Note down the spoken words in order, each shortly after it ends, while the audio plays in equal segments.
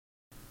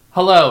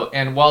Hello,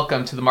 and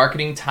welcome to the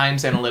Marketing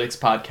Times Analytics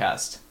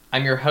Podcast.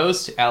 I'm your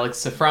host, Alex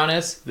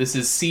Safranis. This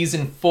is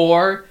season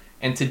 4,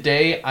 and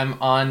today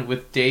I'm on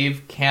with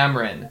Dave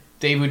Cameron.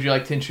 Dave, would you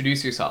like to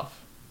introduce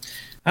yourself?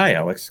 Hi,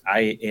 Alex.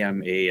 I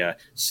am a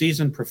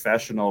seasoned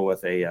professional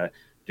with a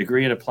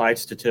degree in applied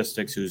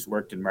statistics who's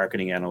worked in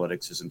marketing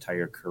analytics his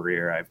entire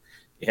career. I've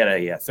had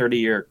a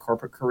 30-year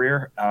corporate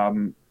career,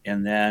 and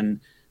then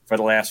for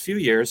the last few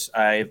years,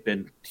 I've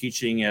been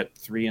teaching at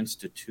 3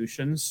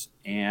 institutions,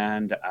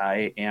 and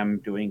I am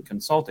doing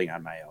consulting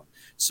on my own.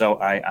 So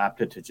I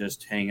opted to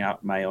just hang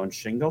out my own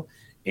shingle,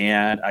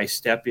 and I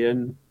step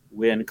in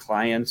when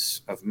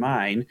clients of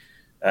mine,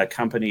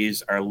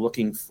 companies are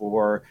looking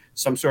for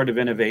some sort of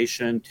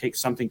innovation, take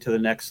something to the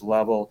next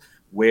level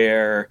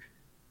where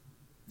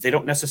they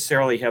don't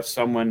necessarily have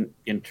someone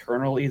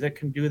internally that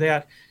can do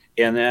that.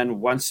 And then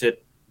once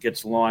it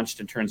gets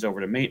launched and turns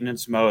over to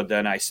maintenance mode,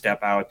 then I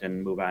step out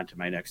and move on to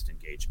my next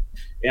engagement.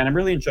 And I'm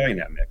really enjoying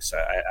that mix.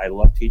 I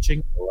love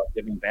teaching, I love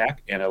giving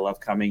back, and I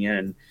love coming in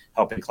and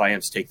helping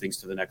clients take things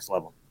to the next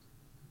level.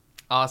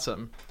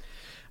 Awesome.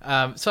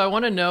 So I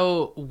want to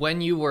know,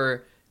 when you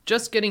were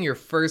just getting your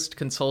first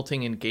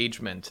consulting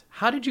engagement,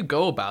 how did you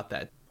go about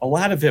that? A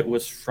lot of it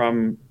was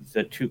from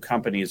the 2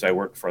 companies I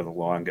worked for the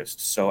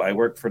longest. So I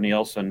worked for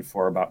Nielsen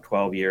for about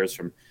 12 years,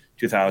 from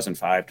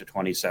 2005 to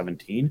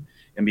 2017.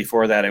 And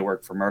before that, I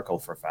worked for Merkle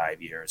for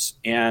 5 years.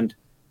 And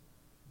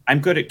I'm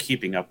good at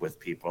keeping up with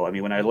people. I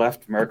mean, when I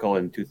left Merkle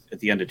at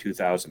the end of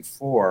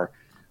 2004,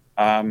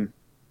 um,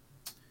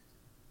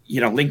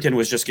 LinkedIn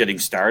was just getting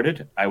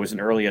started. I was an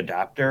early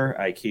adopter.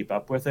 I keep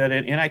up with it,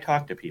 and I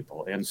talk to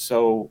people. And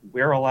so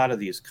where a lot of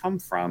these come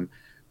from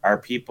are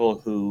people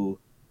who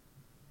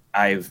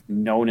I've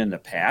known in the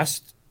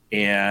past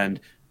and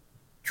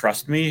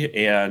trust me.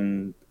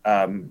 And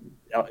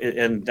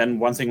then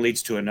one thing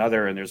leads to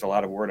another, and there's a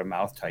lot of word of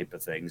mouth type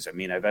of things. I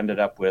mean, I've ended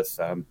up with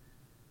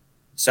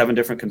 7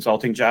 different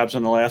consulting jobs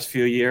in the last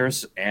few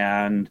years,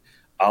 and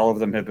all of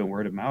them have been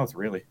word of mouth,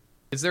 really.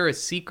 Is there a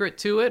secret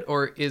to it,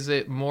 or is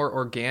it more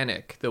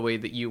organic the way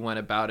that you went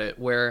about it,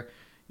 where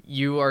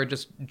you are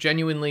just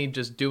genuinely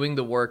just doing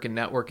the work and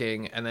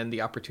networking, and then the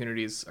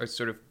opportunities are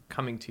sort of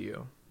coming to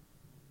you?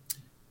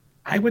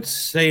 I would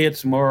say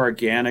it's more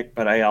organic,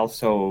 but I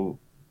also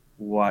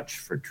watch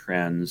for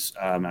trends,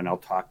 and I'll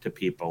talk to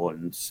people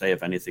and say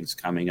if anything's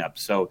coming up.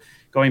 So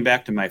going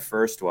back to my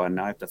first one,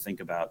 now I have to think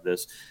about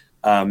this.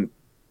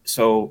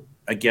 So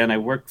again, I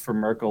worked for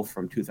Merkle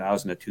from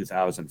 2000 to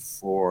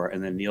 2004,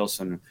 and then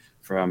Nielsen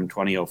from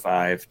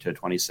 2005 to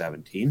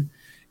 2017.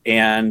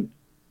 And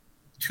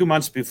 2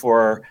 months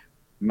before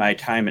my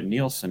time at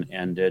Nielsen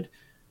ended,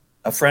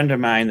 a friend of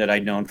mine that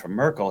I'd known from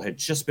Merkle had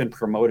just been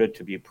promoted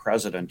to be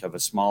president of a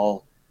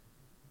small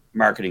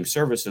marketing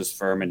services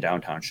firm in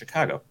downtown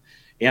Chicago.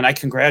 And I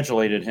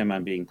congratulated him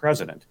on being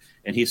president.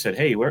 And he said,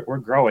 "Hey, we're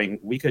growing.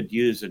 We could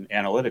use an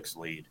analytics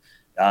lead."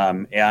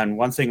 And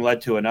one thing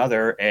led to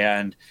another,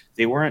 and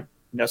they weren't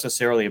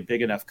necessarily a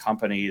big enough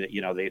company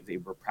that, they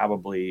were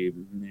probably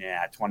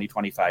 20,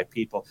 25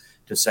 people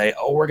to say,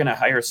 "Oh, we're going to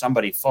hire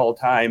somebody full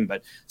time."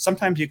 But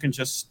sometimes you can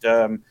just,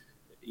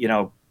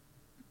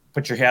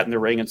 put your hat in the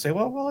ring and say,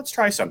 well, let's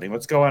try something.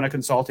 Let's go on a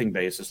consulting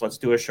basis. Let's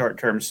do a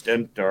short-term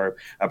stint or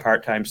a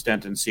part-time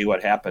stint and see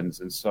what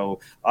happens. And so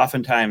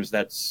oftentimes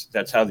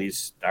that's how these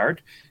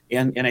start.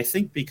 And I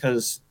think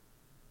because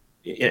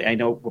I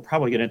know we'll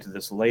probably get into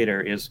this later,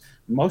 is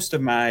most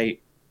of my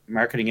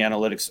marketing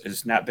analytics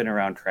has not been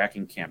around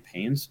tracking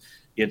campaigns.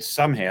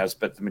 Some has,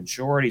 but the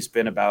majority's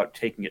been about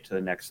taking it to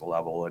the next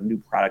level, a new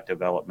product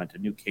development, a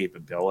new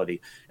capability.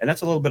 And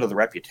that's a little bit of the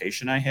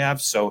reputation I have.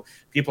 So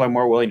people are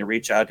more willing to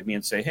reach out to me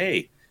and say,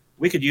 "Hey,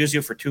 we could use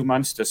you for 2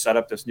 months to set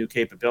up this new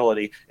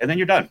capability, and then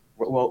you're done.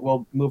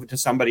 We'll move it to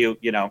somebody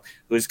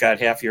who's got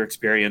half your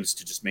experience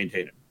to just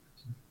maintain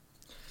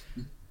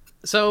it."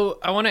 So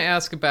I want to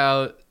ask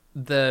about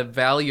the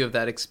value of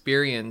that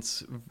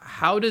experience.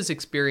 How does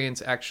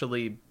experience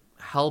actually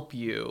help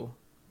you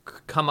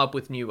come up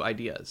with new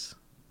ideas?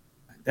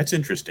 That's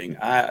interesting.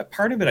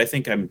 Part of it, I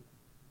think I'm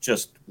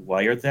just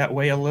wired that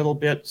way a little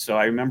bit. So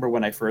I remember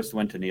when I first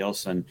went to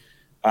Nielsen,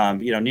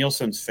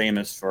 Nielsen's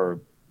famous uh,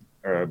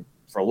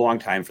 for a long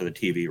time for the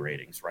TV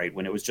ratings, right?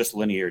 When it was just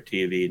linear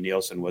TV,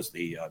 Nielsen was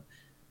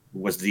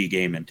the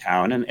game in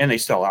town, and they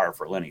still are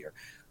for linear.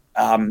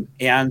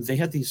 And they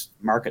had these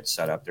markets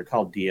set up. They're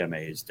called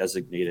DMAs,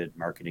 designated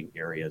marketing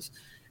areas,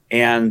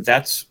 and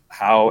that's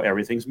how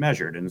everything's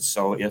measured. And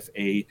so if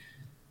a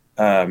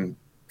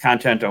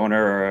content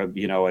owner or an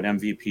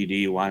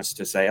MVPD wants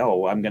to say,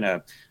 "Oh, I'm going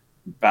to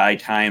buy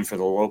time for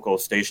the local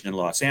station in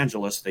Los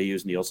Angeles," they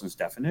use Nielsen's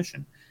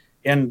definition.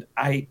 And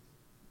I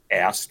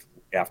asked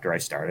after I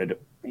started,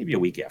 maybe a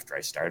week after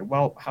I started,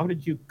 "Well, how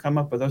did you come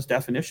up with those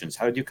definitions?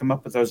 How did you come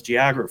up with those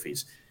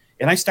geographies?"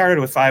 And I started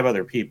with 5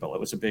 other people.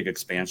 It was a big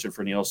expansion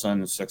for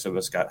Nielsen. 6 of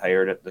us got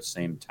hired at the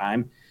same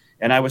time.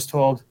 And I was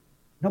told,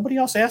 "Nobody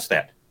else asked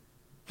that.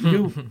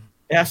 You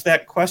asked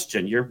that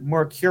question. You're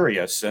more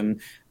curious."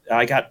 And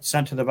I got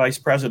sent to the vice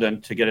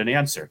president to get an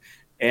answer.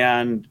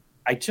 And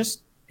I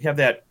just have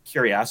that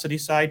curiosity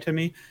side to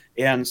me.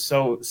 And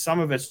so some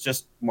of it's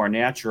just more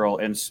natural,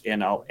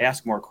 and I'll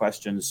ask more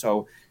questions.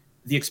 So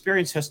the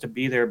experience has to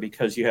be there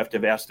because you have to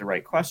have asked the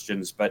right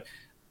questions. But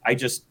I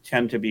just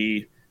tend to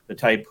be the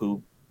type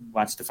who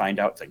wants to find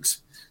out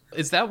things.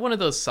 Is that one of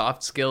those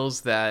soft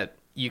skills that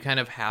you kind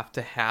of have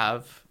to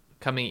have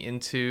coming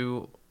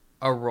into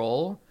a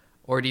role?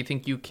 Or do you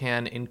think you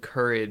can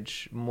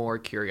encourage more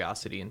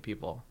curiosity in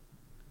people?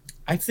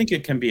 I think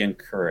it can be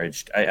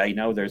encouraged. I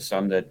know there's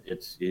some that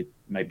it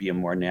might be a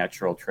more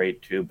natural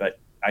trait too, but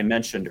I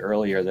mentioned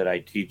earlier that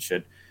actually teach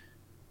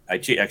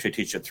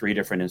at three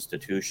different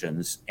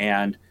institutions,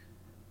 and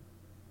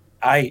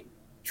I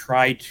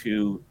try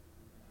to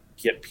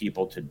get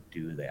people to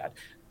do that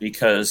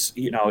because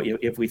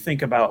if we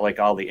think about like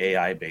all the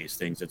AI based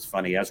things, it's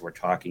funny as we're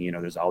talking,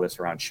 there's all this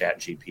around Chat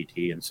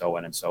GPT and so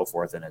on and so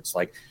forth, and it's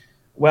like,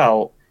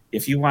 well,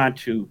 if you want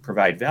to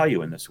provide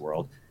value in this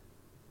world,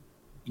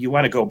 you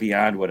want to go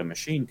beyond what a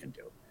machine can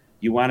do.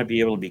 You want to be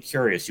able to be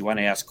curious. You want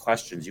to ask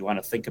questions. You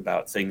want to think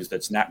about things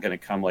that's not going to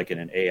come like in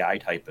an AI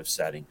type of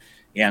setting.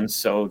 And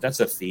so that's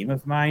a theme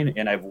of mine.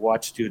 And I've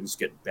watched students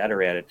get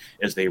better at it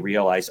as they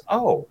realize,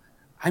 oh,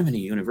 I'm in a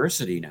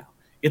university now.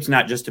 It's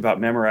not just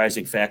about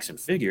memorizing facts and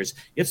figures.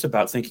 It's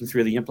about thinking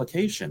through the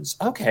implications.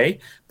 Okay.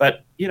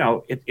 But,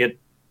 it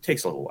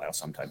takes a little while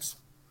sometimes.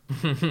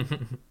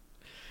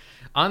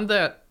 On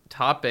the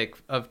topic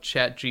of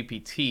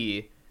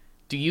ChatGPT,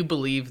 do you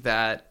believe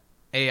that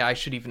AI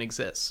should even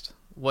exist?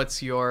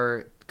 What's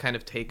your kind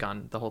of take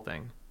on the whole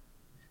thing?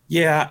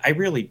 Yeah, I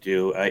really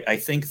do. I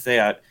think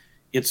that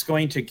it's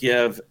going to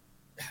give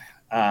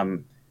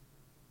um,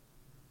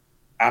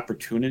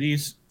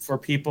 opportunities for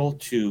people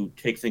to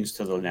take things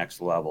to the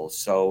next level.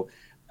 So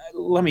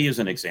let me use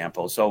an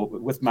example. So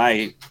with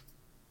my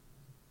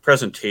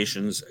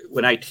presentations,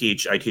 when I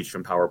teach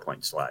from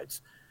PowerPoint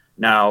slides.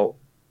 Now,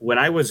 when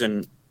I was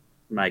in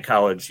my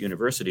college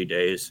university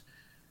days,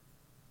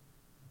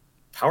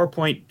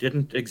 PowerPoint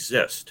didn't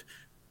exist.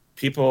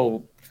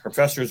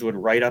 Professors would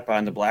write up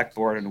on the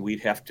blackboard and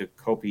we'd have to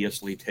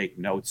copiously take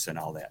notes and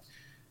all that.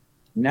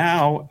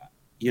 Now,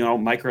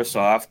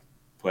 Microsoft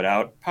put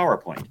out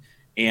PowerPoint,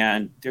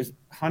 and there's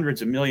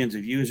hundreds of millions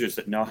of users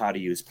that know how to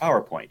use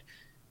PowerPoint.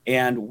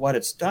 And what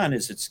it's done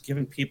is it's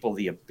given people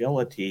the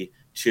ability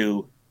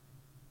to,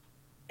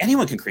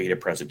 anyone can create a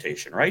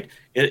presentation, right?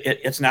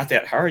 It's not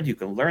that hard. You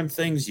can learn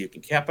things, you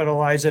can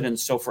capitalize it. And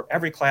so for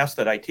every class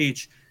that I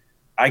teach,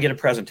 I get a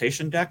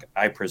presentation deck,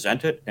 I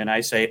present it, and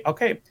I say,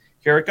 okay,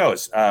 here it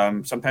goes.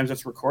 Sometimes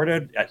it's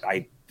recorded.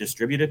 I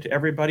distribute it to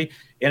everybody,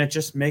 and it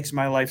just makes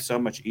my life so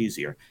much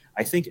easier.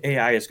 I think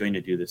AI is going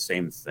to do the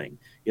same thing.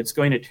 It's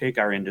going to take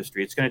our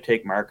industry, it's going to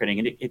take marketing,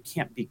 and it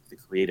can't be the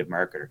creative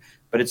marketer,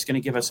 but it's going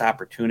to give us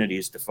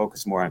opportunities to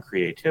focus more on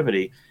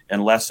creativity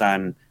and less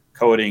on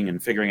coding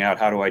and figuring out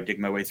how do I dig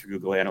my way through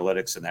Google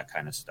Analytics and that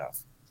kind of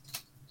stuff.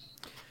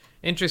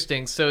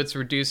 Interesting. So it's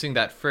reducing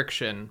that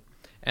friction.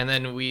 And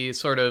then we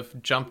sort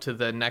of jump to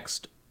the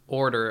next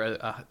order,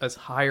 a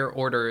higher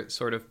order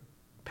sort of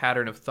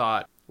pattern of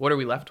thought. What are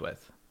we left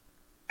with?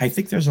 I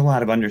think there's a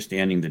lot of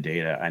understanding the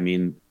data. I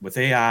mean, with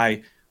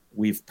AI,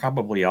 we've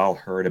probably all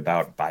heard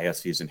about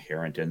biases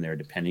inherent in there,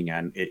 depending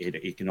on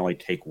it can only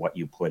take what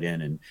you put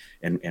in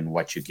and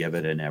what you give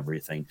it and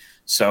everything.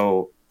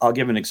 So I'll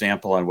give an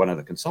example on one of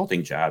the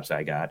consulting jobs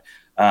I got.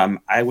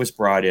 I was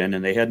brought in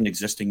and they had an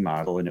existing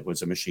model and it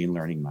was a machine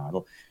learning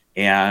model.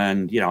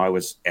 And, I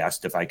was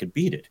asked if I could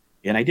beat it.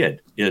 And I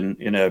did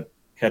in a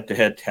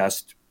head-to-head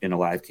test in a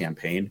live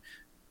campaign.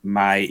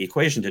 My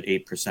equation did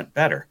 8%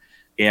 better.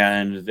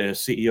 And the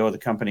CEO of the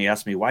company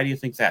asked me, why do you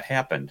think that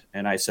happened?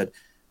 And I said,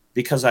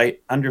 because I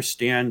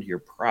understand your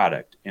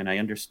product and I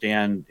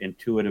understand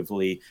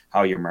intuitively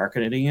how you're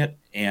marketing it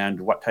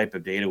and what type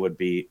of data would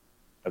be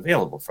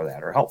available for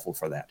that or helpful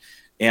for that.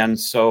 And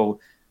so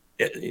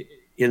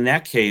in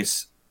that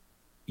case,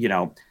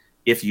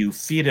 if you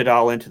feed it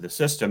all into the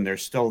system,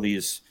 there's still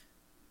these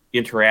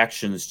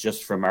interactions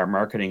just from our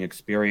marketing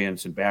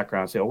experience and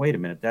background. Say, oh, wait a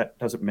minute, that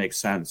doesn't make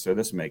sense, or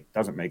doesn't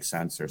make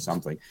sense, or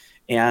something.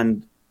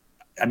 And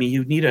I mean,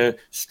 you need a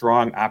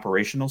strong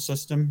operational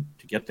system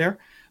to get there.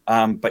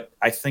 But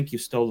I think you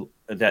still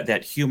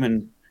that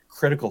human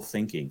critical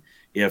thinking.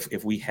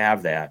 If we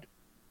have that,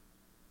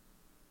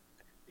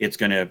 it's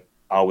going to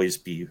always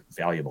be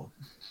valuable.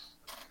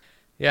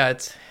 Yeah,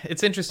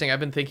 it's interesting. I've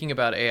been thinking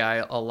about AI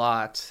a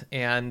lot,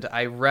 and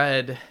I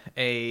read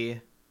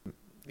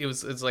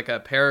it's like a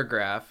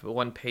paragraph, a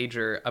one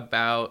pager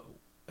about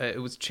it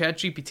was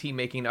ChatGPT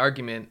making an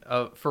argument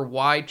for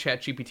why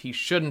ChatGPT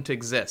shouldn't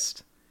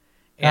exist,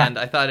 and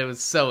I thought it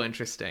was so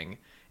interesting,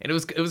 and it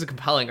was a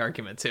compelling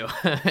argument too.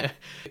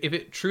 If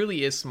it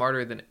truly is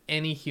smarter than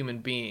any human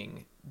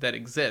being that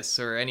exists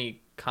or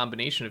any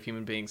combination of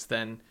human beings,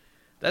 then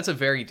that's a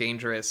very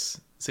dangerous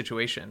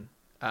situation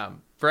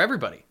for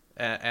everybody.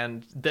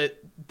 And the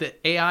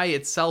AI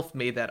itself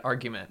made that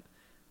argument.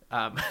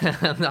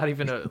 Not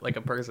even like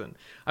a person.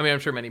 I mean, I'm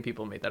sure many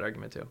people made that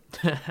argument too.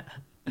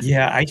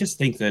 Yeah, I just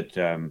think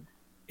that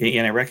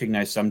And I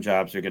recognize some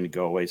jobs are going to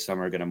go away, some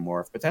are going to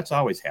morph, but that's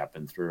always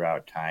happened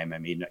throughout time. I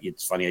mean,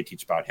 it's funny. I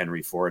teach about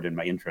Henry Ford in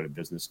my intro to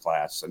business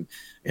class,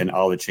 and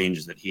all the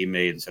changes that he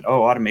made, and said,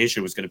 "Oh,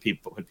 automation was going to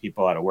put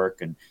people out of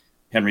work." And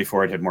Henry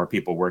Ford had more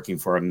people working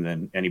for him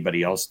than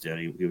anybody else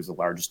did. He was the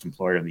largest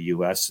employer in the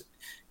U.S.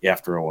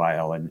 after a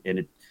while,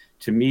 and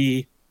to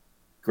me,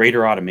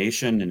 greater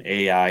automation and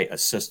AI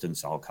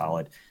assistance, I'll call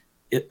it,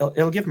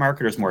 it'll give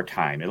marketers more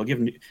time. It'll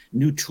give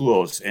new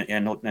tools and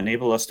it'll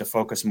enable us to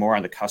focus more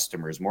on the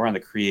customers, more on the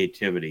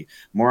creativity,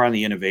 more on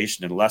the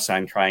innovation, and less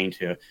on trying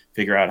to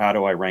figure out how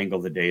do I wrangle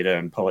the data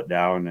and pull it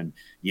down. And,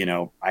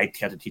 I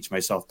had to teach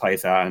myself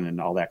Python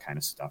and all that kind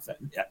of stuff.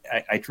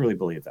 I truly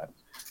believe that.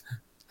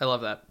 I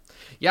love that.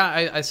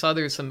 Yeah, I saw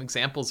there's some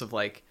examples of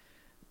like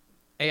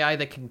AI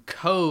that can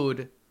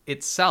code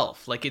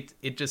itself. Like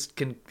it just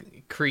can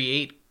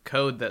create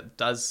code that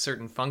does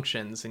certain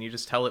functions and you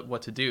just tell it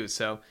what to do.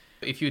 So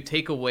if you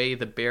take away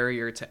the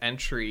barrier to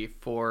entry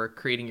for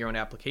creating your own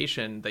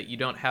application, that you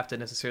don't have to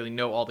necessarily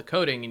know all the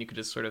coding and you could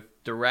just sort of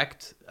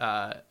direct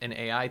an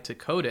AI to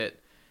code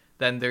it,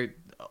 then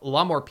a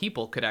lot more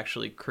people could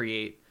actually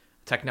create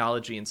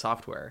technology and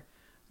software.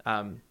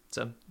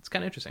 So it's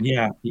kind of interesting.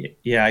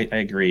 Yeah, I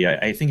agree.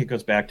 I think it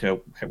goes back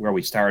to where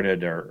we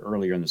started or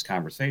earlier in this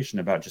conversation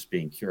about just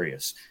being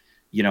curious.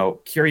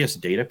 Curious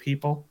data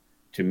people,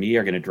 to me,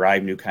 are going to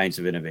drive new kinds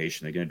of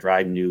innovation. They're going to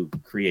drive new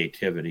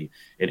creativity,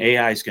 and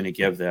AI is going to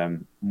give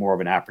them more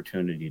of an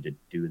opportunity to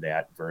do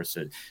that.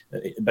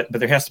 But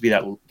there has to be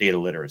that data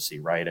literacy,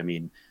 right? I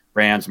mean,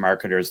 brands,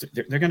 marketers,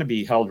 they're going to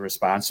be held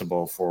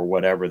responsible for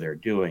whatever they're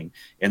doing,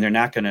 and they're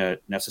not going to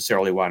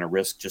necessarily want to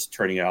risk just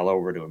turning it all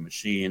over to a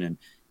machine and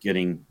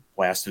getting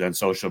blasted on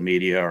social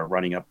media or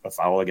running up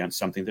afoul against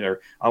something. They're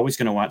always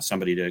going to want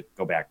somebody to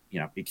go back,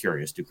 be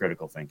curious, do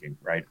critical thinking,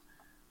 right?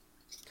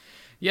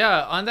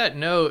 Yeah. On that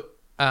note,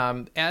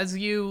 as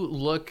you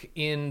look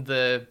in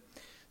the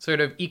sort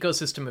of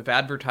ecosystem of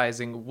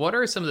advertising, what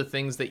are some of the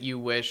things that you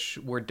wish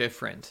were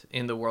different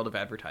in the world of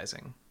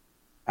advertising?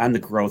 On the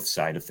growth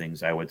side of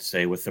things, I would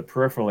say with the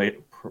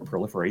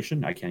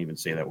proliferation, I can't even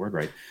say that word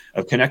right,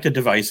 of connected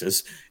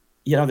devices,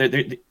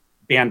 the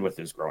bandwidth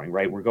is growing,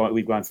 right? We've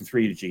gone from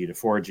 3G to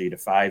 4G to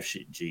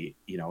 5G,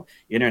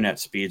 internet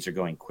speeds are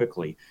going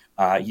quickly.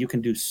 You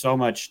can do so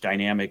much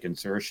dynamic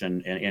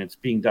insertion and it's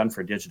being done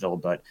for digital,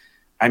 but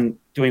I'm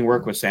doing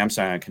work with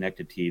Samsung on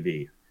connected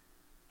TV.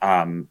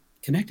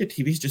 Connected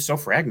TV is just so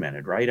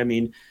fragmented, right? I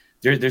mean,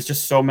 there's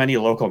just so many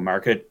local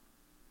market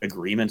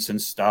agreements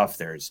and stuff.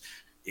 There's,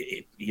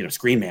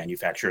 screen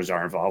manufacturers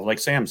are involved, like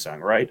Samsung,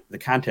 right? The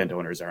content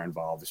owners are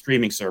involved. The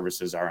streaming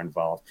services are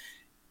involved.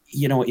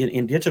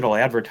 In digital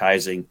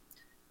advertising,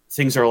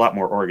 things are a lot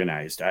more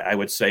organized. I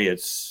would say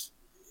it's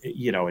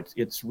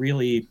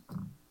really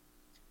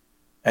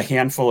a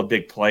handful of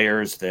big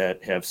players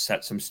that have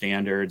set some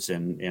standards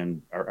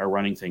and are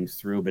running things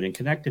through. But in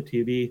connected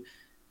TV,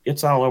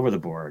 it's all over the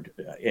board.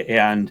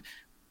 And,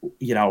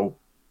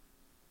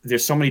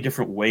 there's so many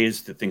different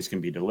ways that things can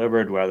be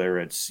delivered, whether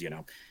it's,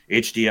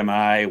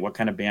 HDMI, what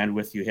kind of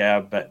bandwidth you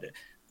have,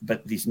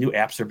 but these new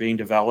apps are being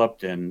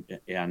developed and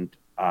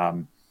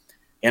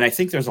I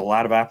think there's a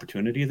lot of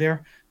opportunity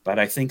there, but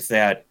I think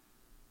that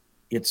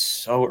it's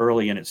so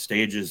early in its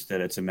stages that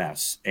it's a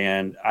mess.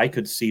 And I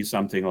could see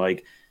something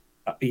like,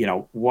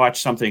 watch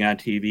something on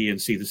TV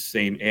and see the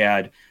same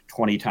ad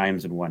 20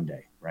 times in one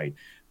day, right?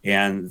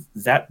 And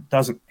that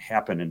doesn't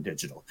happen in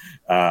digital.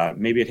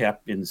 Maybe it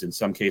happens in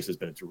some cases,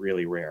 but it's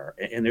really rare.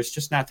 And there's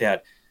just not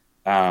that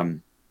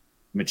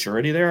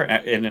maturity there.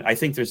 And I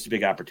think there's a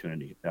big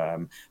opportunity.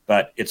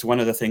 But it's one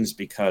of the things,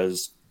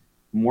 because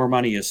more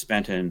money is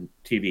spent in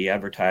TV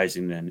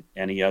advertising than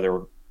any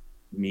other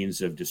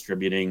means of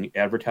distributing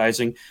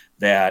advertising,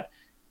 that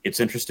it's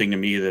interesting to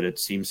me that it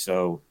seems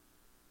so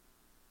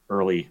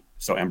early,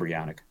 so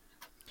embryonic.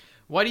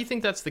 Why do you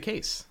think that's the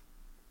case?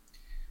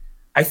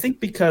 I think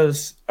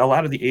because a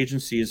lot of the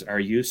agencies are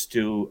used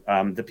to,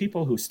 the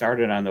people who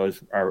started on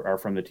those are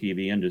from the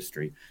TV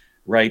industry,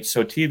 right?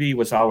 So TV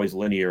was always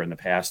linear in the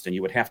past, and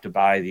you would have to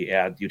buy the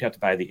ad, you'd have to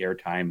buy the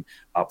airtime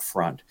up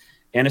front.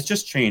 And it's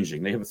just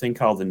changing. They have a thing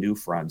called the new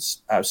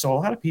fronts. So a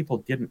lot of people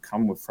didn't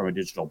come from a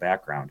digital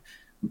background.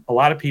 A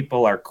lot of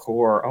people are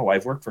core,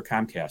 I've worked for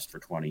Comcast for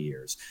 20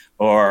 years,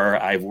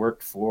 or I've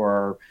worked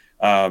for,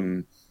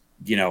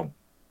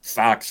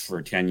 Fox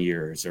for 10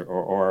 years,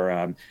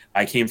 or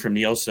I came from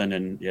Nielsen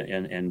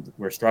and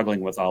we're struggling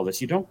with all this.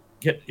 You don't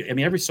get,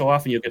 every so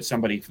often you get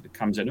somebody that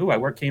comes in,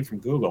 came from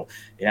Google.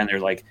 And they're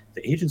like,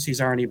 the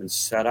agencies aren't even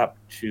set up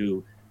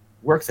to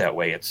work that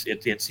way.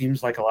 It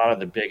seems like a lot of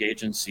the big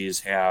agencies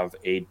have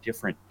a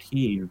different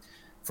team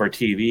for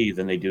TV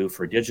than they do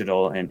for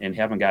digital and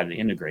haven't got it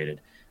integrated.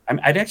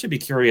 I'd actually be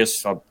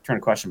curious, I'll turn a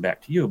question back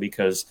to you,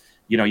 because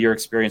your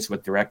experience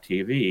with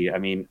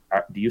DirecTV,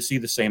 do you see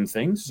the same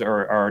things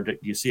or do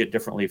you see it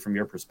differently from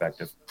your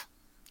perspective?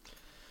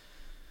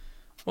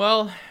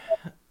 Well,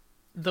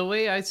 the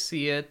way I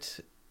see it,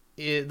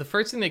 the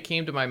first thing that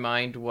came to my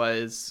mind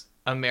was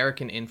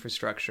American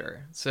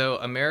infrastructure. So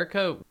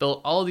America built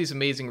all of these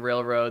amazing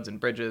railroads and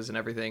bridges and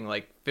everything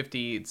like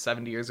 50,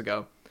 70 years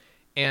ago.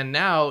 And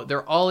now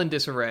they're all in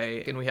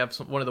disarray, and we have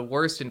one of the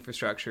worst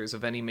infrastructures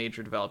of any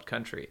major developed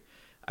country.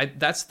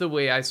 That's the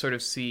way I sort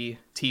of see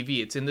TV.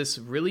 It's in this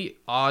really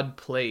odd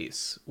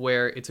place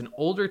where it's an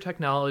older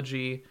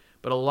technology,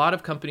 but a lot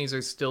of companies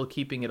are still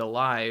keeping it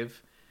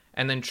alive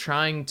and then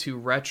trying to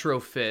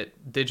retrofit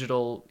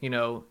digital,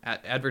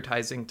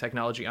 advertising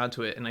technology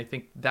onto it. And I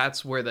think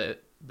that's where the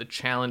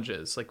challenge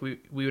is. Like we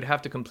would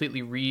have to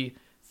completely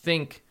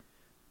rethink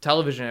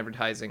television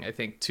advertising, I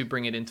think, to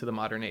bring it into the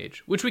modern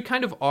age, which we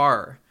kind of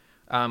are,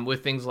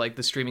 with things like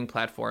the streaming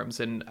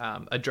platforms and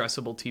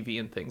addressable TV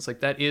and things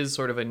like that is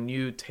sort of a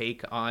new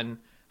take on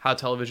how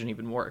television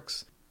even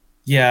works.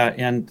 Yeah,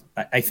 and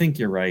I think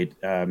you're right.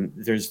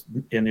 There's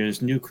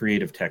new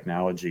creative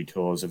technology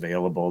tools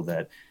available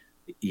that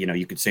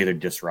you could say they're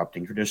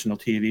disrupting traditional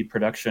TV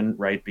production,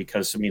 right?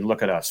 Because I mean,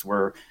 look at us.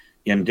 We're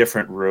in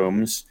different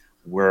rooms.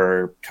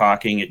 We're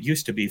talking. It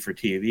used to be for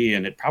TV,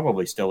 and it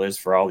probably still is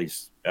for all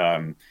these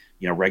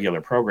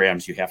regular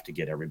programs. You have to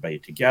get everybody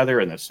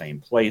together in the same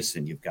place,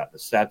 and you've got the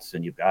sets,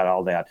 and you've got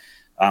all that.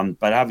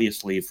 But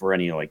obviously, for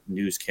any like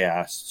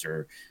newscasts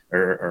or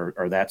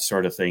that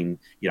sort of thing,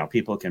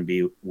 people can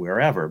be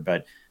wherever.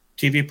 But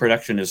TV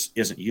production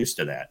isn't used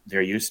to that.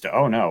 They're used to,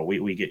 oh no,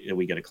 we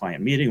get a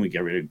client meeting, we get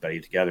everybody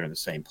together in the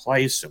same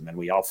place, and then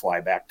we all fly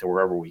back to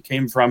wherever we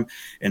came from,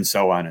 and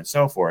so on and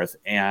so forth.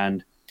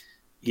 And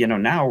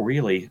now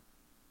really,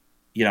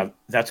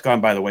 that's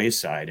gone by the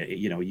wayside.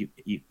 You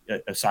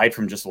aside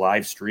from just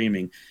live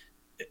streaming,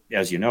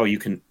 as you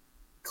can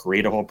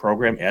create a whole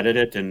program, edit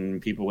it, and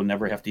people will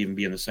never have to even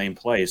be in the same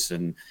place.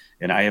 And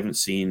I haven't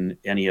seen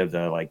any of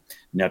the like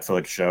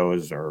Netflix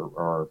shows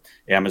or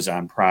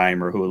Amazon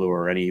Prime or Hulu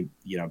or any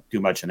do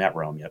much in that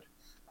realm yet.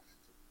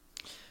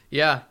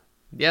 Yeah.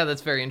 Yeah,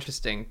 that's very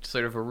interesting.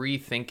 Sort of a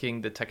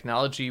rethinking the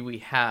technology we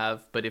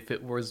have, but if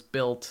it was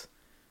built,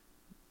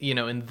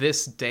 in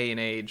this day and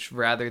age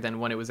rather than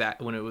when it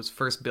was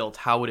first built,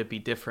 how would it be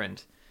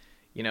different?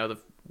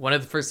 One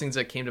of the first things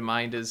that came to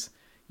mind is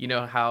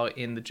how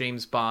in the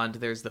James Bond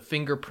there's the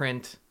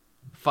fingerprint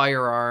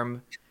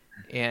firearm,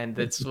 and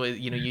that's what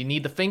you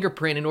need the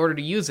fingerprint in order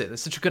to use it.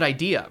 That's such a good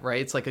idea,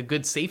 right? It's like a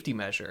good safety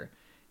measure,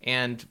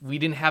 and we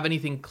didn't have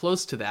anything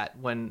close to that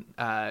when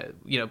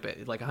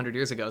like 100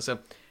 years ago. So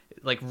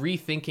like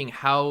rethinking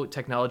how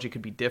technology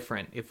could be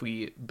different if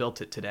we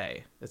built it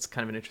today. That's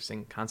kind of an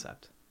interesting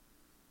concept.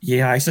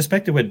 Yeah, I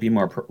suspect it would be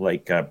more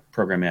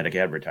programmatic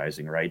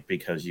advertising, right?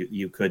 Because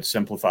you could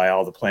simplify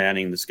all the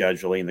planning, the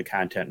scheduling, the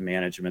content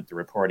management, the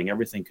reporting.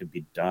 Everything could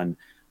be done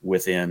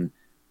within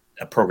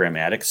a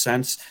programmatic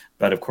sense.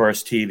 But of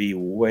course, TV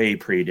way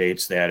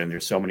predates that, and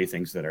there's so many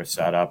things that are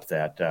set up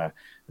that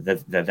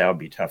would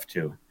be tough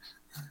too.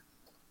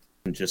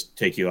 And just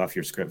take you off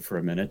your script for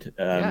a minute.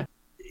 Yeah.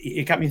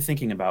 It got me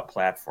thinking about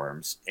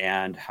platforms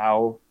and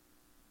how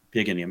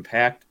big an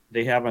impact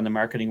they have on the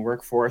marketing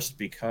workforce,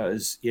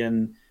 because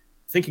in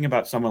thinking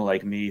about someone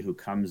like me who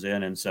comes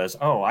in and says,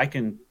 oh, I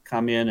can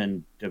come in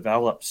and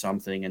develop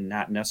something and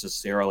not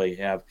necessarily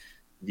have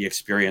the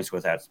experience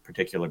with that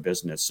particular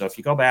business. So if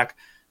you go back,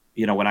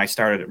 when I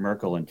started at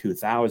Merkle in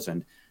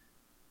 2000,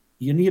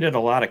 you needed a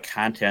lot of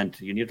content,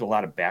 you needed a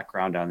lot of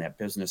background on that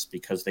business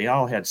because they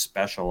all had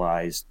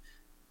specialized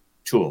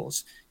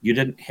tools. You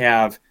didn't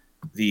have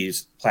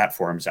these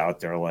platforms out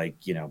there like,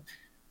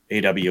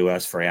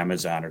 AWS for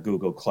Amazon or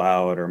Google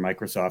Cloud or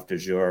Microsoft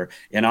Azure,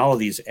 and all of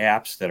these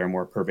apps that are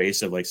more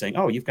pervasive, like saying,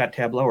 oh, you've got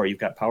Tableau or you've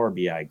got Power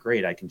BI.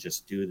 Great, I can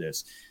just do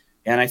this.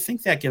 And I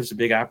think that gives a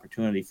big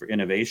opportunity for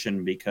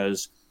innovation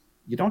because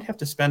you don't have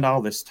to spend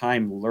all this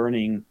time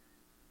learning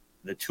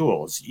the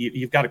tools.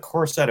 You've got a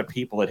core set of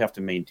people that have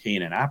to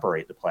maintain and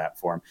operate the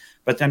platform.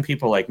 But then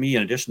people like me,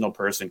 an additional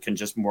person, can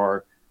just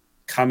more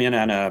come in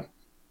on a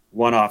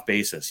one-off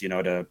basis,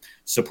 to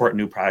support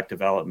new product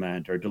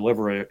development or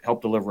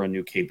help deliver a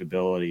new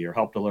capability or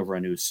help deliver a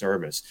new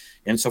service.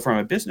 And so from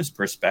a business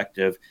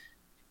perspective,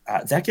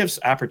 that gives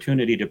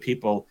opportunity to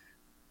people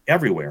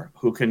everywhere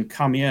who can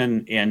come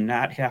in and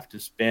not have to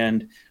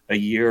spend a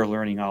year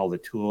learning all the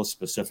tools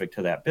specific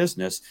to that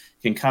business,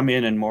 can come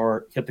in and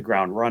more hit the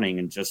ground running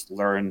and just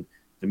learn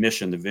the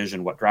mission, the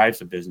vision, what drives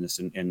the business,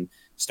 and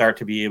start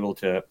to be able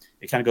to,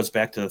 it kind of goes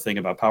back to the thing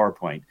about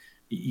PowerPoint.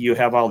 You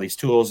have all these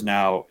tools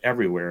now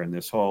everywhere, and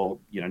this whole,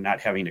 not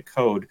having to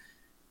code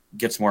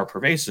gets more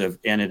pervasive,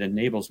 and it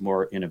enables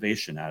more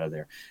innovation out of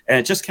there. And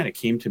it just kind of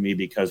came to me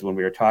because when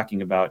we were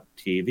talking about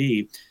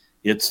TV,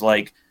 it's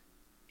like,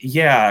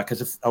 yeah,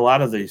 because if a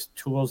lot of these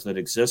tools that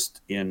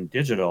exist in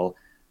digital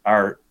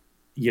are,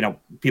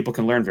 people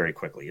can learn very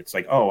quickly. It's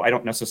like, oh, I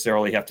don't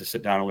necessarily have to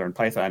sit down and learn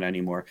Python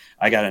anymore.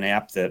 I got an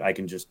app that I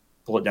can just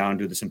pull it down and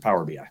do this in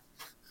Power BI.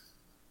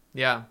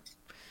 Yeah.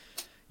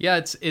 Yeah,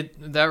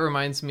 that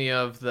reminds me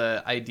of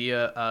the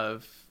idea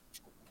of,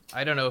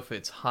 I don't know if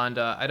it's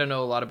Honda. I don't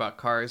know a lot about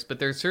cars, but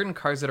there's certain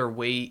cars that are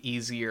way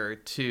easier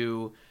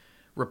to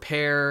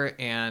repair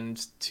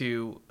and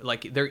to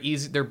like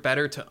they're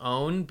better to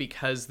own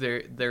because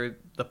the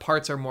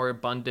parts are more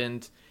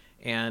abundant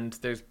and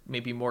there's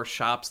maybe more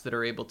shops that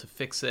are able to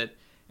fix it.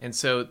 And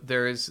so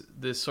there's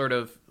this sort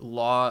of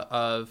law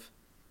of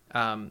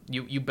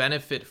You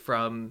benefit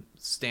from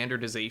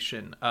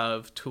standardization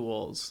of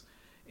tools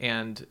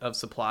and of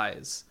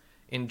supplies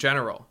in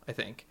general, I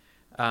think.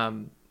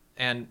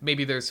 And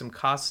maybe there's some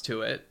cost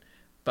to it,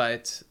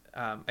 but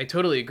I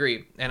totally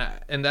agree.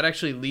 And that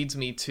actually leads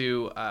me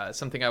to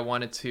something I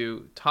wanted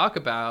to talk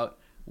about,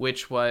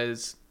 which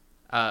was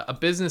a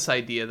business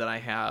idea that I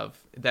have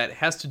that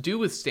has to do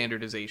with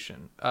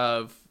standardization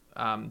of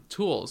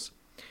tools.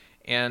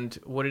 And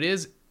what it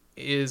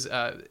is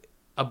a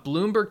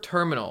Bloomberg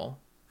terminal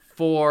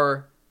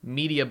for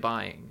media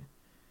buying.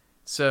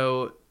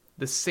 So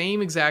the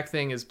same exact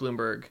thing as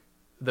Bloomberg,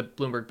 the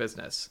Bloomberg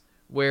business,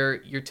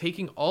 where you're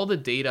taking all the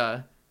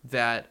data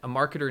that a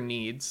marketer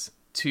needs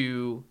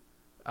to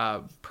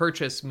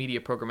purchase media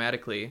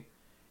programmatically,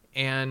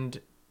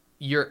 and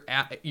you're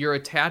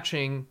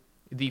attaching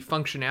the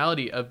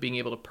functionality of being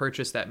able to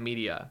purchase that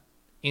media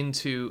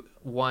into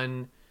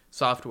one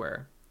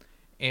software.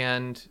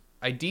 And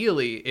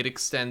ideally, it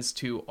extends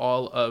to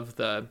all of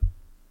the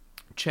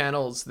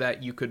channels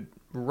that you could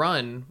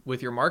run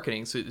with your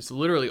marketing. So it's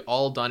literally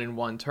all done in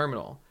one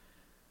terminal.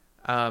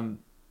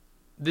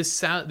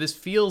 This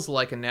feels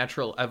like a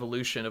natural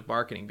evolution of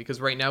marketing,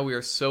 because right now we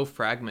are so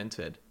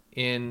fragmented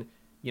in,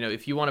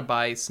 if you want to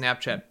buy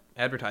Snapchat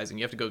advertising,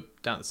 you have to go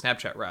down the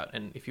Snapchat route.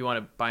 And if you want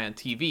to buy on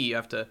TV, you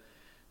have to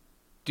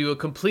do a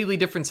completely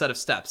different set of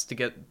steps to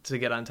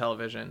get on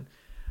television.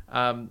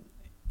 And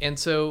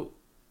so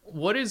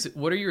what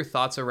are your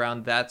thoughts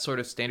around that sort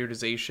of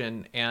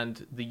standardization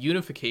and the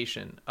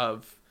unification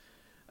of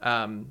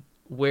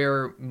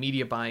where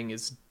media buying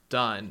is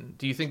done?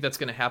 Do you think that's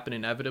going to happen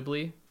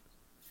inevitably?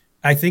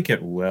 I think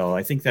it will.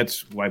 I think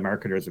that's why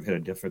marketers have had a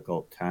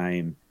difficult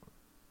time.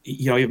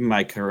 Even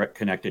my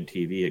connected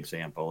TV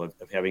example of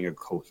having a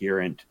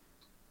coherent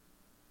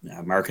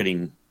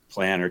marketing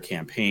plan or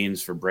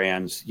campaigns for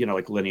brands,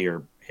 like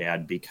Linear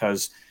had,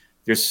 because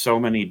there's so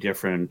many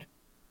different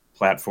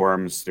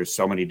platforms, there's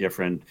so many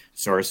different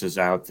sources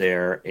out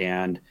there.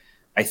 And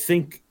I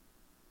think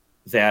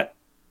that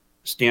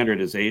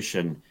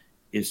standardization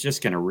is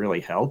just going to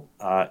really help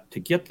to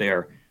get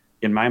there.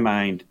 In my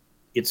mind,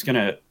 it's going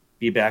to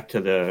be back to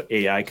the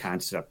AI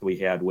concept we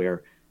had,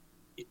 where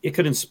it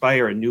could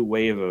inspire a new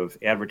wave of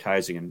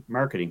advertising and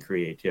marketing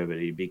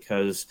creativity,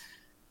 because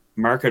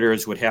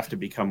marketers would have to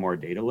become more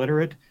data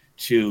literate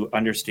to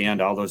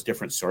understand all those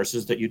different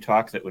sources that you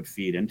talk that would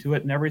feed into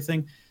it and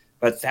everything.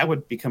 But that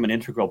would become an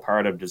integral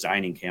part of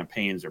designing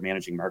campaigns or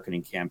managing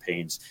marketing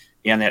campaigns.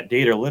 And that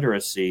data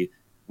literacy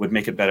would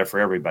make it better for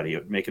everybody. It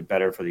would make it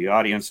better for the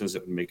audiences.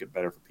 It would make it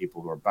better for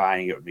people who are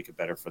buying. It would make it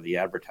better for the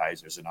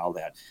advertisers and all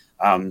that.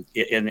 And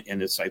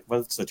it's like,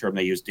 what's the term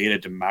they use? Data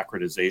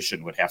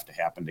democratization would have to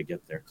happen to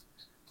get there.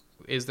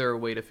 Is there a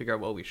way to figure out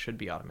what we should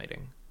be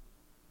automating?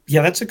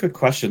 Yeah, that's a good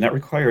question. That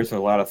requires a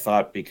lot of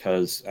thought,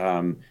 because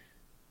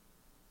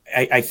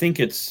I think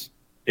it's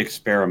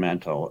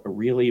experimental.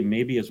 Really,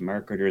 maybe as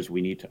marketers,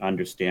 we need to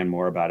understand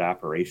more about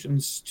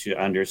operations to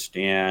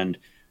understand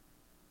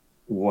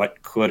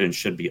what could and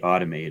should be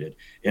automated.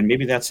 And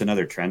maybe that's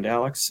another trend,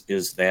 Alex,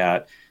 is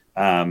that,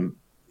 in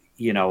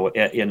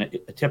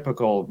a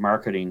typical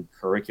marketing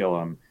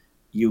curriculum,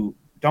 you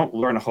don't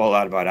learn a whole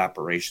lot about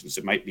operations.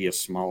 It might be a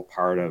small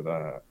part of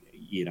a,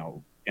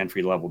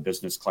 entry-level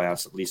business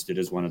class. At least it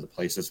is one of the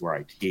places where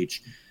I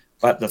teach.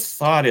 But the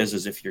thought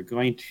is if you're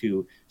going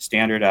to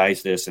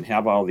standardize this and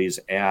have all these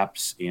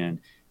apps and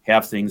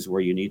have things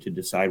where you need to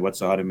decide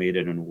what's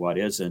automated and what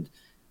isn't,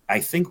 I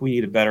think we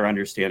need a better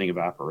understanding of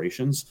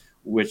operations,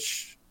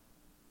 which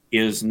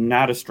is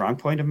not a strong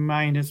point of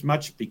mine as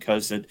much,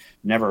 because it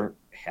never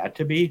had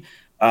to be.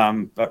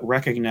 But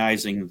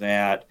recognizing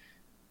that,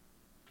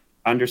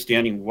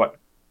 understanding what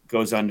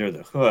goes under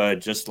the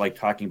hood, just like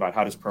talking about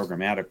how does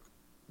programmatic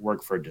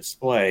work for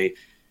display,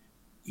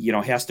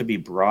 has to be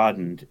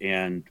broadened.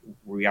 And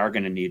we are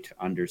going to need to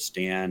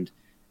understand,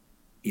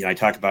 I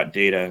talk about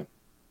data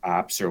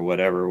ops or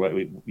whatever,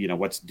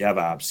 what's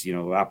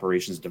DevOps,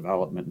 operations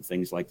development and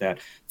things like that,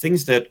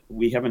 things that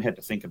we haven't had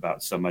to think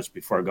about so much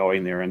before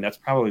going there. And that's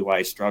probably why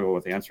I struggle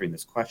with answering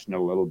this question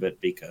a little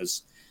bit,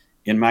 because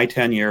in my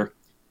tenure,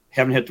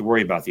 haven't had to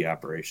worry about the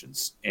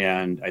operations.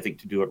 And I think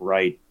to do it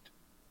right,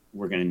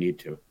 we're going to need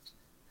to.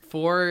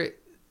 For,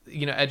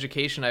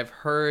 education, I've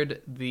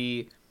heard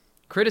the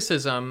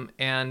criticism,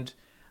 and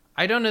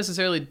I don't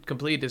necessarily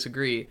completely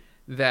disagree,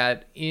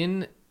 that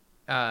in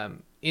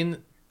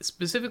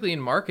specifically in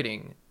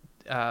marketing,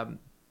 a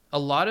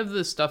lot of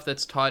the stuff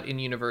that's taught in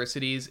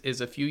universities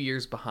is a few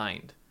years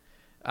behind,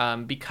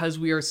 because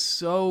we are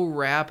so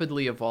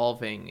rapidly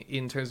evolving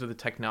in terms of the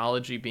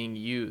technology being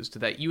used,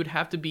 that you would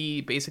have to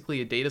be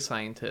basically a data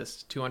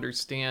scientist to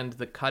understand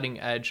the cutting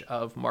edge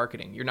of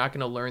marketing. You're not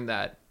going to learn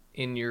that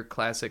in your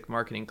classic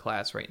marketing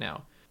class right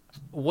now.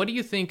 What do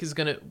you think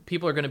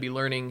people are going to be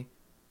learning,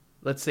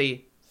 let's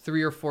say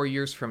 3 or 4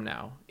 years from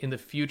now, in the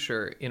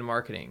future in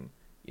marketing?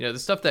 The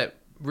stuff that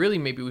really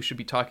maybe we should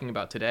be talking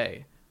about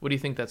today. What do you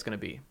think that's going to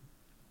be?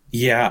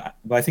 Yeah,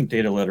 well, I think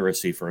data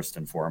literacy first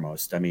and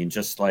foremost. I mean,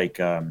 just like,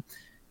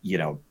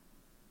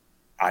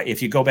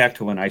 if you go back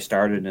to when I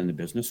started in the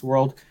business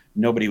world,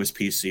 nobody was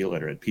PC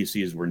literate.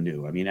 PCs were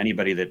new. I mean,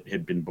 anybody that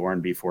had been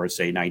born before,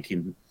 say,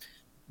 65,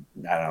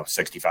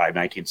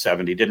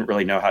 1970, didn't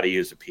really know how to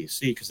use a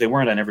PC because they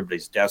weren't on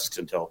everybody's desks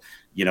until,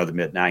 the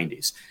mid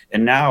 90s.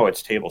 And now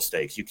it's table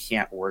stakes. You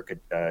can't work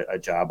a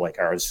job like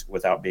ours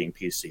without being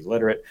PC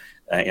literate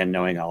and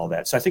knowing all of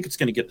that. So I think it's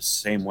going to get the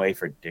same way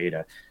for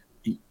data.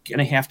 You're going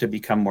to have to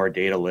become more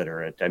data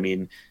literate. I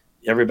mean,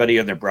 everybody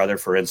and their brother,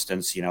 for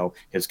instance,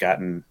 has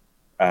gotten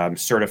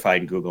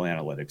certified in Google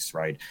Analytics,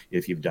 right?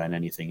 If you've done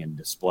anything in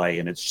display,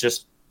 and it's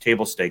just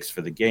table stakes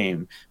for the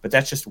game, but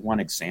that's just one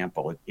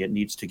example. It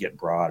needs to get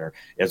broader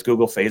as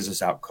Google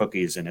phases out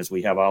cookies, and as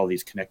we have all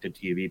these connected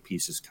TV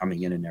pieces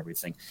coming in and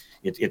everything.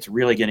 It's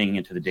really getting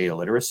into the data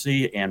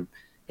literacy and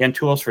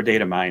tools for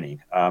data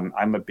mining.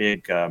 I'm a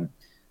big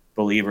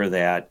believer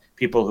that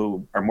people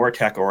who are more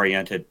tech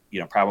oriented,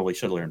 probably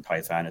should learn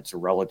Python. It's a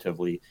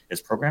relatively,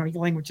 as programming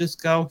languages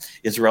go,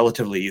 is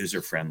relatively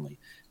user friendly.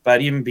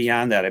 But even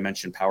beyond that, I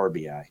mentioned Power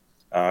BI.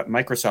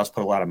 Microsoft's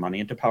put a lot of money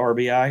into Power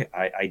BI.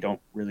 I don't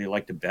really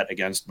like to bet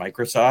against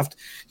Microsoft.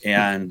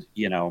 And,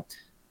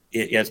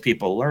 as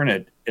people learn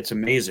it, it's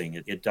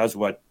amazing. It does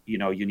what, you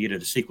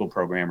needed a SQL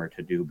programmer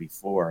to do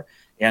before.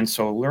 And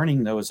so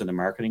learning those in the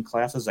marketing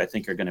classes, I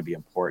think, are going to be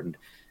important.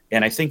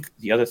 And I think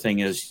the other thing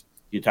is,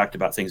 you talked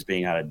about things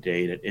being out of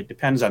date. It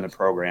depends on the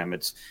program.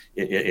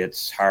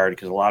 It's hard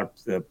because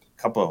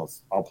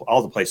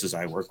all the places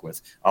I work with,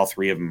 all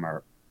three of them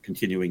are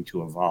continuing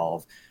to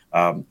evolve.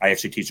 I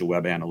actually teach a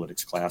web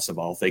analytics class of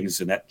all things,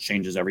 and that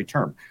changes every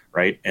term,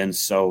 right? And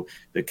so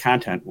the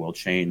content will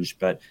change,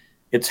 but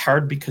it's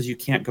hard because you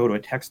can't go to a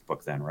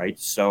textbook then, right?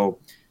 So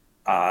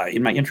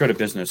in my intro to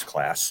business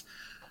class,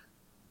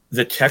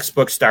 the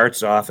textbook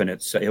starts off, and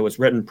it was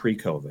written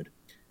pre-COVID,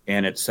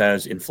 and it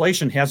says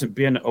inflation hasn't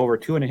been over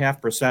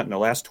 2.5% in the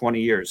last 20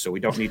 years, so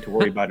we don't need to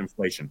worry about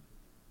inflation.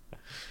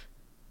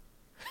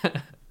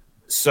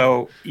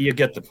 So you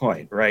get the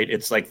point, right?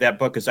 It's like that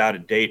book is out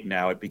of date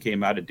now. It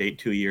became out of date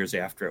 2 years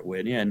after it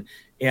went in.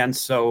 And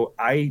so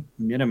I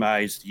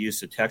minimized the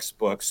use of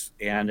textbooks,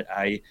 and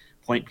I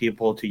point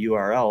people to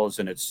URLs.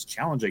 And it's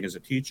challenging as a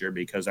teacher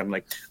because I'm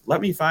like,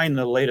 let me find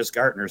the latest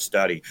Gartner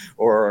study,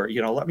 or,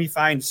 let me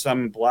find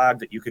some blog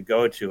that you could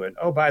go to. And,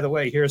 oh, by the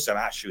way, here's some,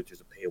 there's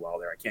a paywall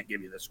there. I can't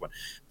give you this one.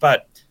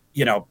 But,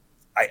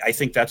 I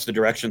think that's the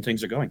direction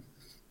things are going.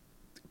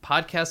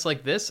 Podcasts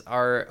like this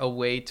are a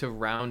way to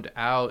round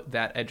out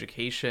that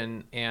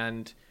education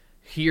and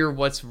hear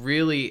what's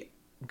really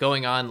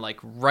going on, like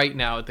right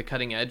now at the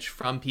cutting edge,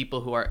 from people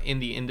who are in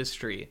the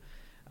industry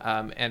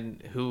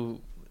and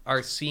who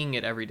are seeing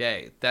it every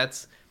day.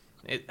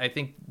 I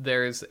think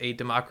there's a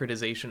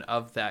democratization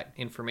of that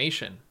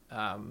information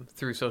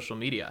through social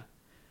media.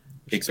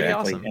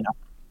 Exactly. Awesome.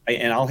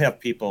 And I'll have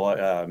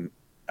people,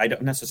 I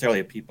don't necessarily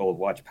have people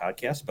watch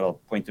podcasts, but I'll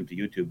point them to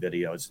YouTube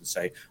videos and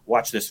say,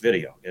 watch this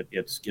video. It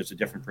gives a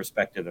different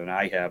perspective than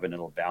I have, and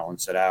it'll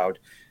balance it out.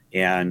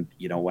 And,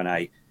 when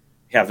I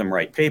have them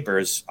write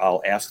papers,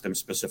 I'll ask them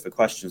specific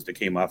questions that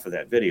came off of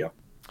that video.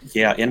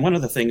 Yeah. And one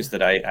of the things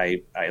that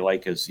I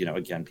like is,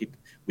 again,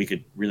 we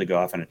could really go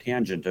off on a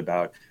tangent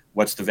about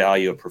what's the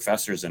value of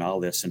professors and all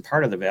this. And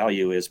part of the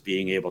value is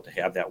being able to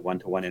have that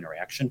one-to-one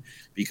interaction,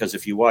 because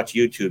if you watch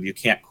YouTube, you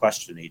can't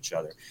question each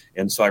other.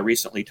 And so I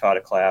recently taught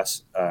a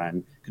class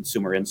on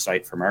consumer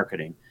insight for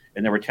marketing,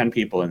 and there were 10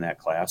 people in that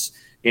class.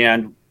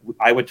 And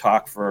I would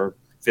talk for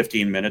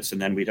 15 minutes, and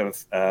then we'd have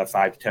a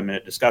 5 to 10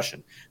 minute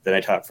discussion. Then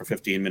I talked for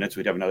 15 minutes,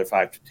 we'd have another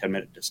 5 to 10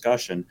 minute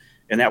discussion.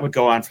 And that would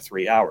go on for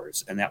 3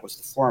 hours. And that was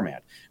the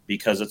format,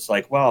 because it's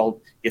like,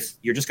 well, if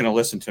you're just going to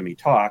listen to me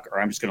talk, or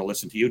I'm just going to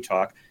listen to you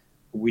talk,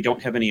 we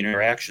don't have any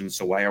interaction.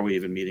 So why are we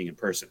even meeting in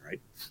person, right?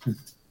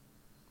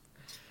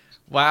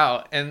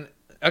 Wow. And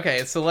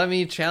okay, so let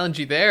me challenge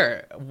you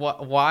there.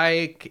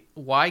 Why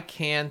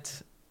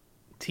can't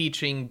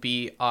teaching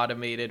be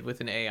automated with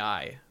an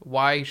AI?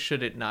 Why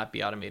should it not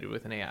be automated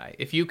with an AI?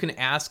 If you can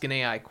ask an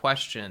AI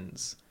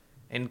questions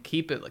and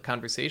keep it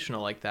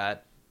conversational like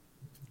that,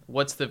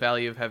 what's the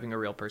value of having a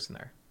real person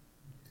there?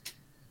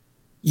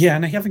 Yeah,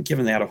 and I haven't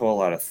given that a whole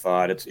lot of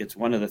thought. It's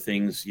one of the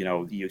things,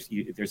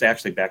 there's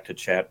actually, back to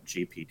Chat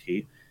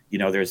GPT,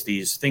 there's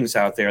these things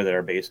out there that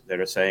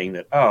are saying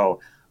that,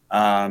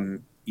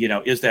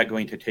 is that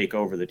going to take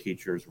over the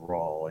teacher's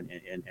role,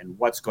 and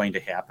what's going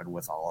to happen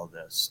with all of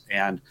this?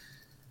 And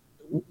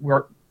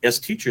as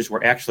teachers,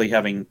 we're actually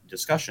having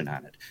discussion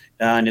on it,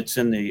 and it's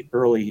in the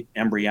early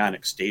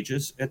embryonic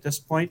stages at this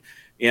point.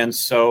 And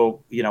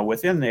so,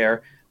 within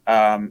there,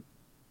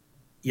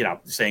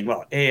 saying,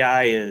 well,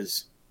 AI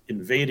is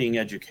invading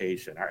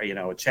education,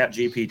 or, Chat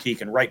GPT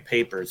can write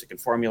papers, it can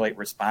formulate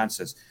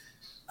responses.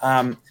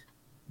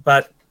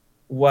 But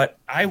what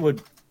I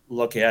would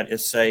look at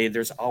is say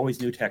there's always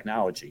new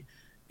technology,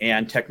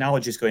 and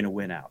technology is going to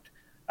win out.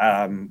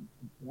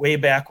 Way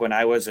back when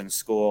I was in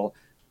school,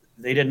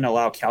 they didn't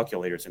allow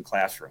calculators in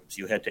classrooms.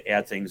 You had to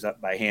add things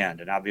up by hand.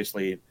 And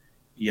obviously,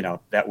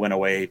 that went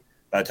away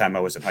by the time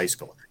I was in high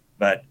school.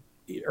 But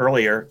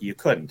earlier, you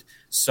couldn't.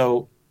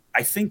 So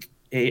I think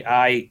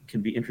AI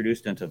can be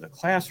introduced into the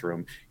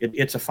classroom,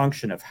 it's a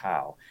function of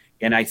how.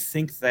 And I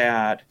think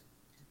that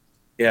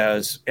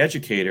as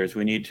educators,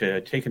 we need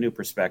to take a new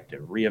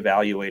perspective,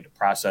 reevaluate the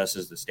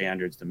processes, the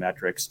standards, the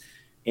metrics.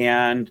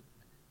 And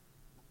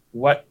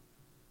what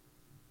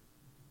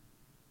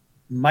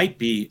might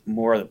be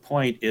more the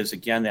point is,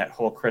 again, that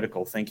whole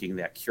critical thinking,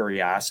 that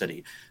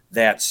curiosity,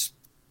 that's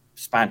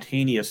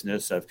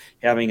spontaneousness of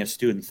having a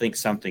student think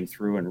something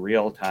through in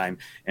real time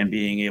and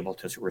being able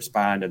to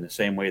respond in the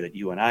same way that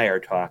you and I are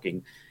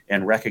talking,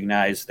 and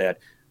recognize that,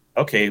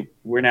 okay,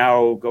 we're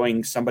now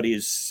going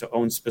somebody's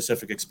own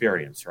specific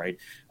experience, right?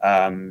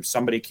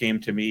 Somebody came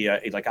to me,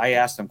 like I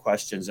ask them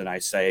questions and I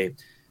say,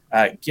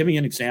 give me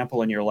an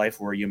example in your life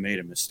where you made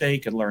a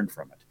mistake and learned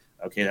from it.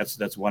 Okay,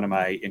 that's one of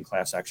my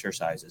in-class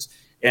exercises.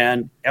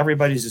 And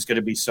everybody's is going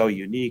to be so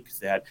unique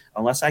that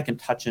unless I can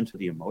touch into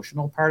the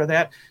emotional part of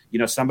that,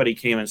 somebody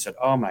came and said,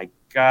 oh my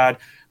God,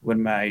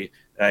 when my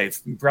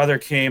brother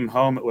came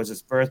home, it was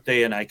his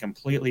birthday and I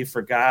completely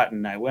forgot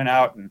and I went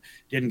out and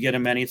didn't get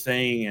him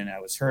anything and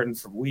I was hurting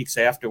for weeks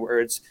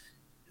afterwards.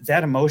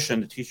 That emotion,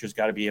 the teacher's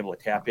got to be able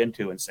to tap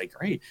into and say,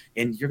 great,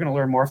 and you're going to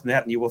learn more from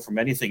that than you will from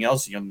anything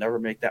else. You'll never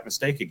make that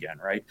mistake again,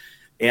 right?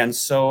 And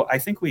so I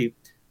think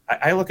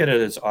I look at it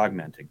as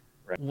augmenting.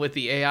 Right? With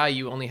the AI,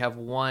 you only have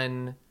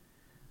one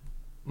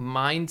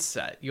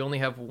mindset. You only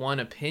have one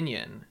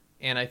opinion.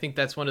 And I think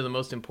that's one of the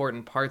most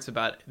important parts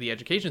about the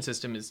education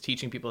system, is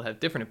teaching people to have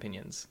different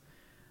opinions.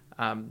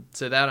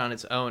 So that on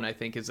its own, I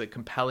think, is a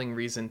compelling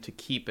reason to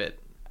keep it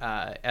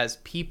as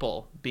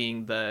people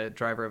being the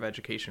driver of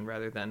education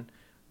rather than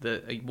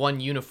the one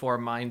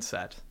uniform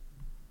mindset.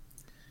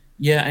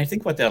 Yeah, I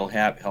think what that'll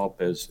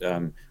help is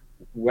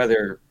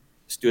whether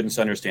students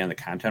understand the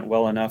content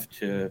well enough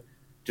to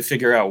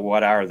figure out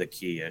what are the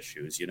key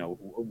issues.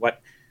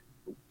 What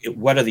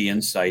are the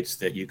insights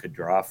that you could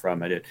draw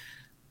from it.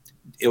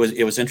 It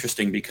was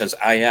interesting because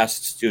I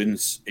asked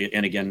students,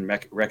 and again,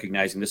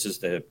 recognizing this is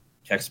the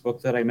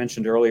textbook that I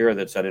mentioned earlier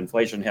that said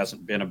inflation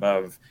hasn't been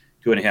above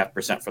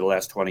 2.5% for the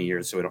last 20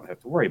 years, so we don't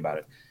have to worry about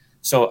it.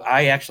 So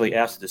I actually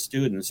asked the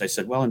students, I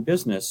said, well, in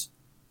business,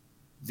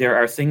 there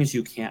are things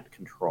you can't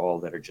control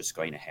that are just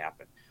going to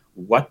happen.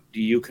 What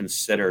do you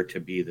consider to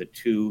be the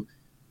two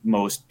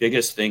most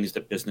biggest things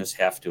that business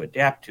have to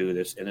adapt to?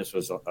 This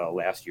was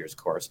last year's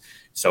course.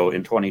 So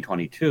in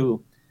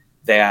 2022,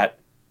 that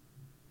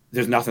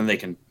there's nothing they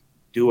can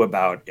do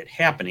about it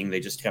happening. They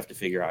just have to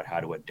figure out how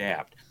to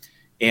adapt.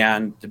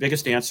 And the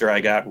biggest answer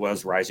I got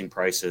was rising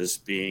prices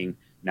being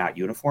not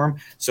uniform.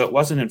 So it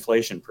wasn't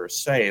inflation per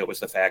se. It was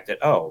the fact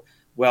that, oh,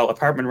 well,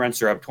 apartment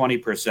rents are up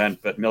 20%,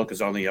 but milk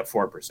is only up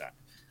 4%.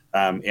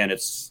 And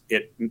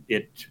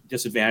it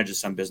disadvantages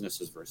some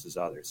businesses versus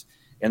others.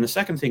 And the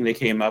second thing they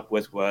came up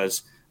with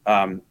was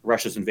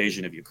Russia's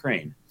invasion of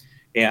Ukraine.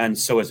 And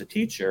so as a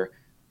teacher,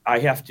 I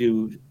have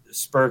to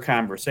spur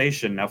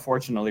conversation. Now,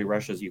 fortunately,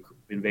 Russia's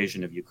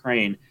invasion of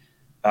Ukraine,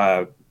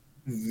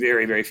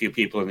 very, very few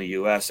people in the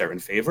U.S. are in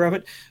favor of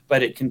it,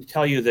 but it can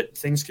tell you that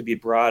things could be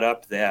brought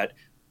up that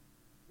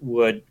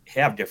would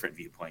have different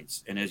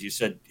viewpoints. And as you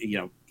said,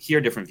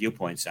 hear different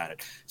viewpoints on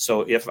it.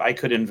 So if I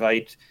could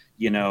invite,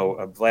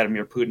 a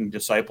Vladimir Putin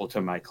disciple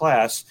to my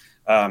class,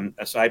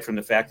 aside from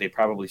the fact they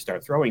probably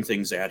start throwing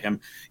things at him,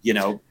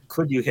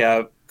 could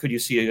you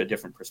see a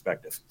different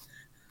perspective?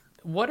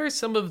 What are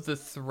some of the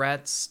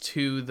threats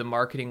to the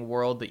marketing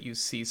world that you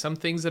see? Some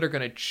things that are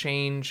going to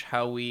change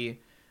how we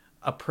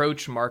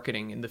approach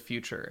marketing in the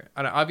future?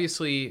 And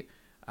obviously,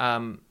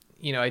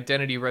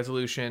 identity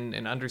resolution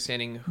and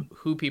understanding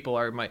who people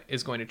are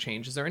is going to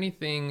change. Is there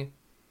anything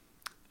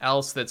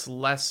else that's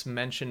less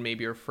mentioned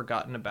maybe or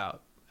forgotten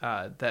about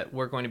that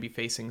we're going to be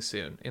facing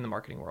soon in the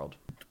marketing world?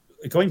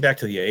 Going back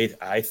to the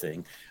AI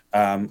thing,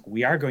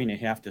 we are going to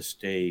have to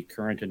stay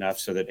current enough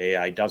so that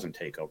AI doesn't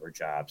take over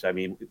jobs. I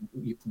mean,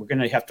 we're going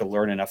to have to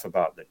learn enough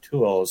about the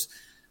tools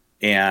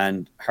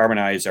and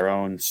harmonize our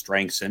own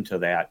strengths into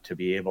that to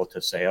be able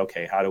to say,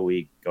 okay, how do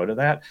we go to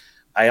that?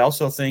 I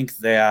also think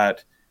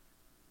that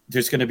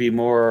there's going to be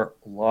more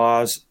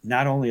laws,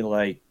 not only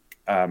like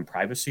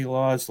privacy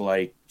laws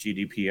like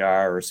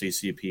GDPR or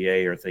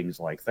CCPA or things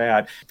like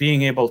that,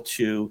 being able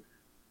to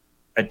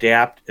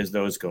adapt as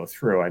those go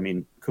through. I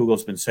mean,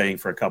 Google's been saying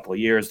for a couple of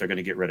years, they're going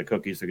to get rid of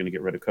cookies. They're going to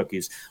get rid of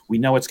cookies. We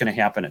know it's going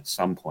to happen at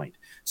some point.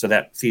 So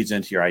that feeds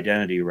into your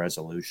identity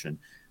resolution.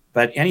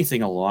 But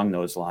anything along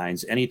those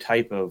lines, any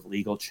type of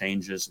legal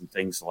changes and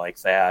things like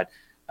that,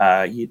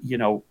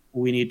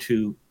 we need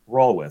to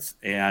roll with.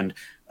 And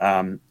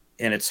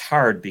it's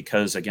hard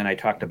because, again, I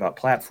talked about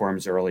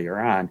platforms earlier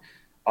on.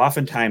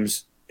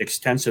 Oftentimes,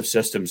 extensive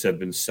systems have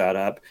been set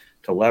up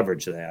to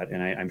leverage that.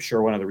 And I'm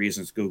sure one of the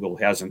reasons Google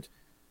hasn't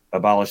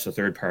abolished the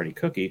third-party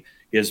cookie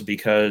is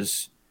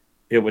because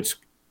it would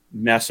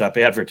mess up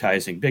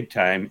advertising big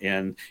time,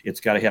 and it's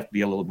got to have to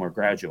be a little more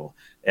gradual.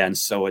 And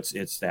so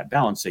it's that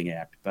balancing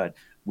act. But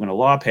when a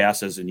law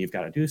passes and you've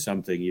got to do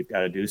something, you've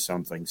got to do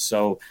something.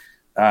 So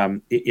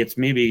it's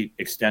maybe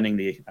extending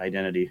the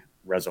identity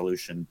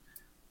resolution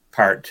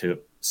part to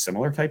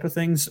similar type of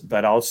things,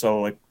 but also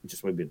like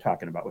just what we've been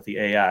talking about with the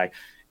AI,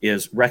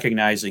 is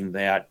recognizing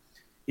that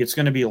it's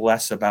going to be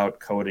less about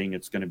coding.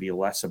 It's going to be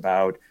less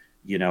about,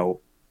 you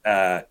know,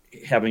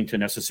 having to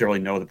necessarily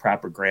know the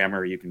proper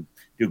grammar. You can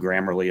do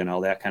Grammarly and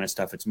all that kind of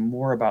stuff. It's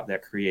more about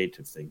that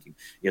creative thinking.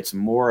 It's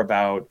more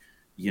about,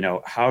 you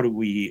know, how do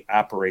we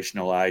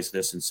operationalize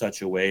this in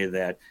such a way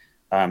that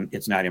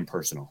it's not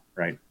impersonal,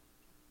 right?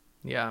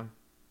 Yeah.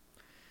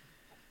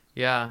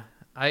 Yeah.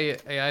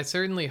 I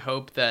certainly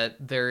hope that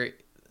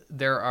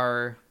there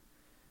are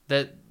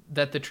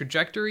that the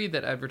trajectory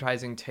that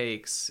advertising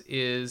takes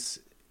is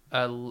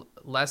a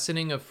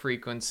lessening of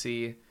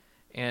frequency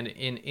and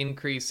in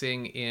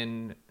increasing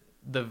in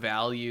the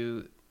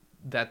value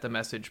that the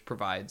message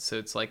provides. So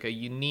it's like a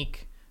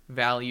unique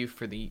value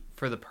for the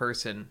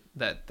person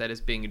that is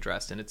being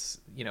addressed, and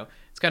it's, you know,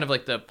 it's kind of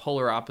like the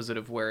polar opposite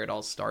of where it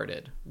all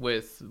started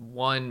with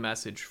one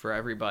message for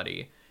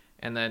everybody.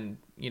 And then,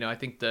 you know, I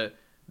think the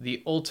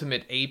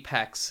ultimate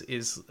apex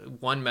is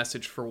one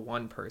message for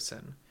one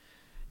person,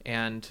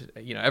 and,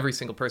 you know, every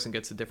single person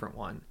gets a different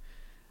one.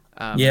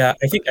 Yeah,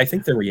 I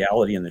think the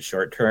reality in the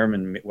short term,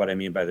 and what I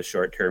mean by the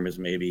short term is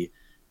maybe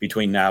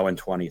between now and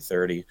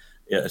 2030,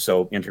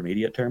 so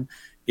intermediate term,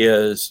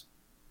 is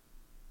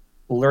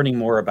learning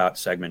more about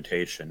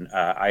segmentation.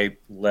 I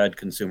led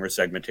consumer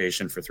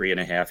segmentation for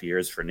 3.5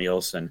 years for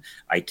Nielsen.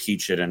 I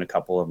teach it in a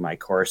couple of my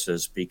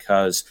courses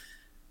because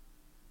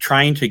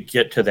trying to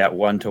get to that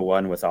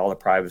one-to-one with all the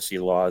privacy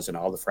laws and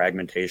all the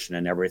fragmentation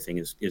and everything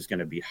is going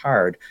to be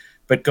hard.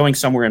 But going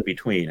somewhere in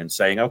between and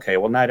saying, okay,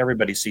 well, not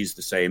everybody sees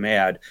the same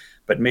ad,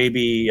 but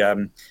maybe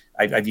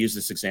I've used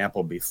this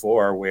example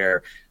before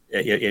where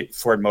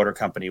Ford Motor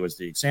Company was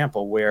the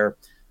example where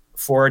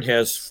Ford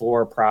has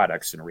 4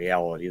 products in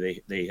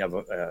reality. They have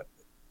a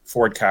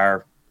Ford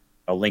car,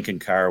 a Lincoln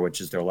car,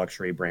 which is their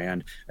luxury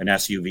brand, an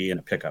SUV, and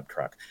a pickup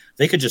truck.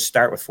 They could just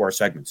start with 4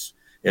 segments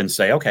and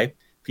say, okay,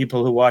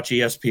 people who watch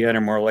ESPN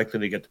are more likely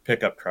to get the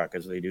pickup truck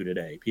as they do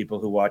today. People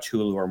who watch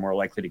Hulu are more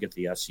likely to get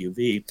the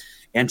SUV,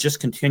 and just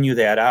continue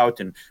that out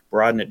and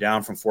broaden it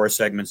down from 4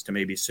 segments to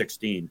maybe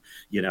 16,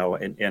 you know,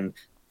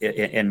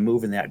 and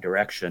move in that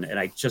direction. And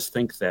I just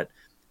think that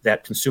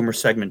consumer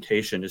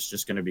segmentation is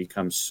just going to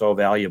become so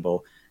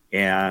valuable.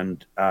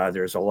 And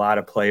there's a lot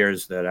of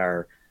players that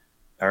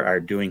are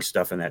doing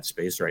stuff in that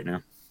space right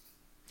now.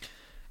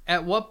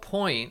 At what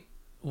point,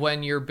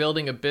 when you're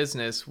building a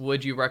business,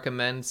 would you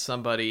recommend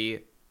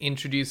somebody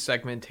introduce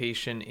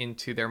segmentation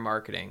into their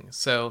marketing?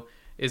 So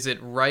is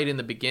it right in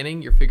the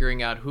beginning, you're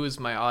figuring out who's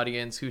my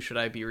audience, who should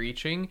I be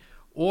reaching?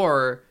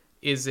 Or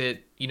is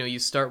it, you know, you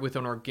start with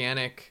an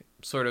organic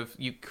sort of,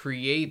 you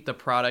create the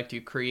product,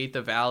 you create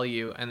the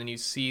value, and then you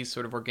see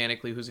sort of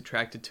organically who's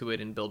attracted to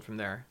it and build from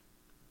there?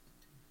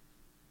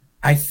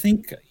 I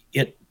think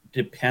it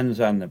depends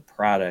on the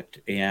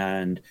product,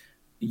 and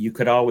you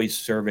could always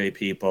survey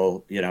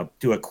people, you know,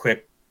 do a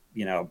quick,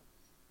 you know,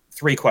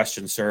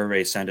 3-question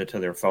survey, send it to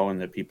their phone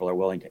that people are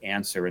willing to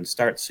answer, and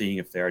start seeing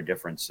if there are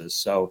differences.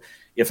 So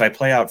if I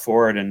play out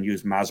forward and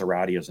use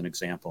Maserati as an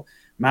example,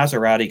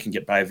 Maserati can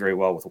get by very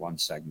well with one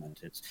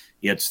segment.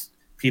 It's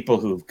people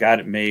who've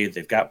got it made,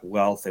 they've got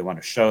wealth, they want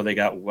to show they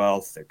got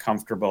wealth, they're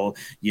comfortable.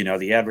 You know,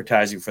 the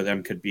advertising for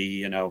them could be,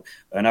 you know,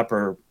 an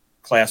upper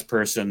class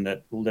person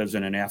that lives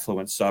in an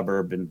affluent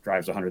suburb and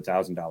drives a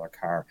 $100,000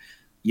 car.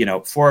 You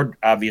know, Ford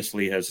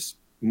obviously has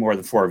more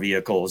than 4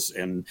 vehicles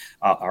and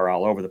are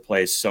all over the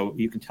place. So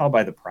you can tell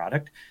by the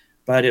product.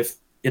 But if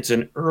it's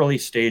an early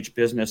stage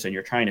business and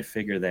you're trying to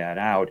figure that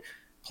out,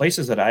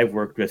 places that I've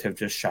worked with have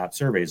just shot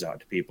surveys out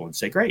to people and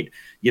say, great,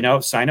 you know,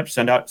 sign up,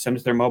 send it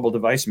to their mobile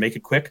device, make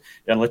it quick,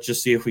 and let's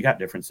just see if we got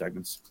different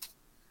segments.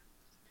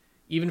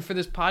 Even for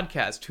this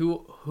podcast,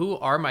 who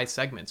are my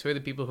segments? Who are the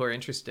people who are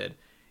interested?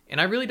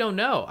 And I really don't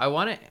know. I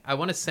want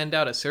to send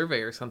out a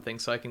survey or something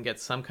so I can get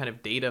some kind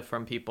of data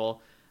from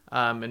people,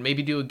 and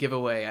maybe do a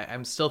giveaway.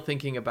 I'm still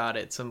thinking about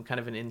it, some kind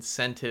of an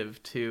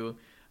incentive to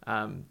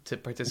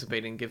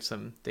participate and give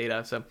some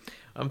data. So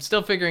I'm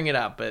still figuring it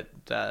out, but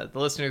the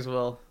listeners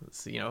will,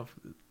 you know,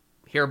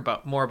 hear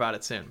more about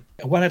it soon.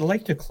 What I'd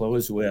like to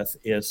close with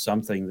is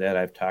something that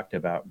I've talked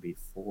about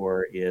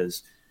before.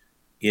 It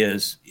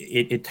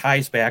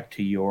ties back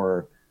to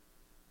your,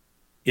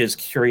 is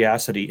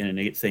curiosity an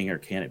innate thing or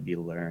can it be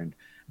learned?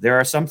 There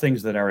are some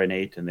things that are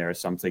innate and there are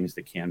some things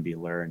that can be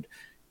learned.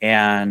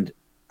 And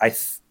I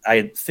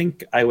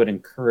think I would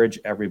encourage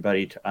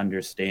everybody to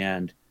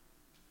understand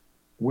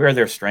where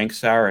their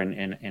strengths are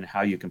and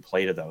how you can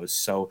play to those.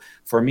 So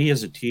for me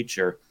as a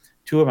teacher,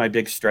 2 of my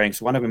big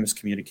strengths, one of them is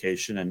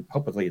communication, and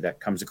hopefully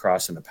that comes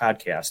across in the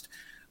podcast.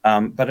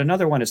 But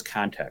another one is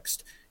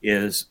context.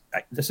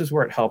 This is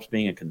where it helps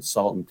being a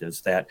consultant,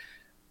 is that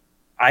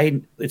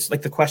it's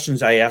like the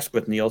questions I ask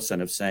with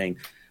Nielsen of saying,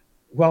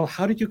 well,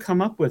 how did you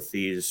come up with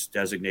these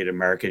designated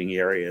marketing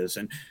areas?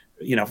 And,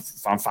 you know,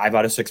 5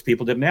 out of 6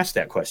 people didn't ask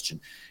that question.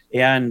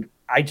 And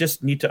I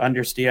just need to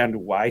understand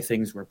why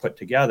things were put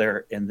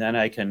together. And then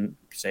I can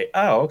say,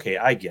 oh, okay,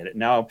 I get it.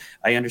 Now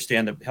I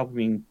understand that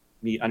helping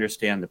me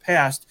understand the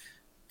past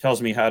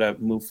tells me how to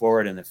move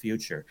forward in the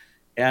future.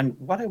 And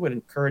what I would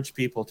encourage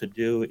people to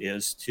do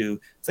is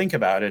to think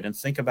about it and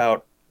think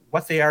about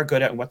what they are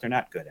good at and what they're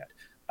not good at.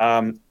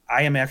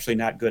 I am actually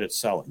not good at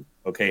selling.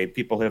 Okay,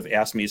 people have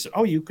asked me,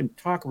 "Oh, you can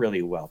talk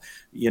really well.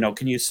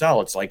 Can you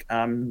sell?" It's like,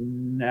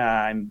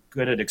 nah, I'm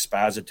good at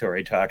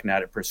expository talk,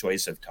 not at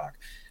persuasive talk.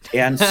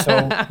 And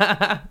so,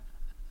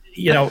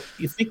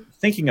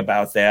 thinking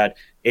about that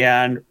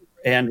and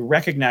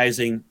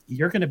recognizing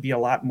you're going to be a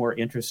lot more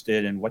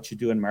interested in what you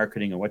do in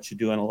marketing and what you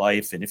do in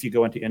life, and if you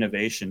go into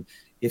innovation,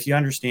 if you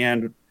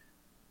understand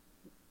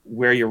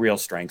where your real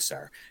strengths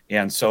are.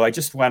 And so, I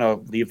just want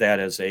to leave that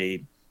as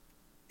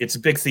it's a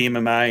big theme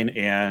of mine,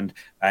 and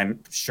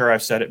I'm sure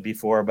I've said it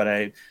before, but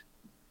I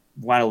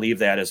want to leave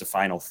that as a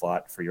final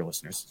thought for your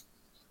listeners.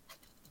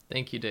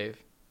 Thank you,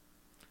 Dave.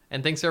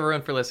 And thanks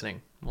everyone for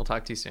listening. We'll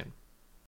talk to you soon.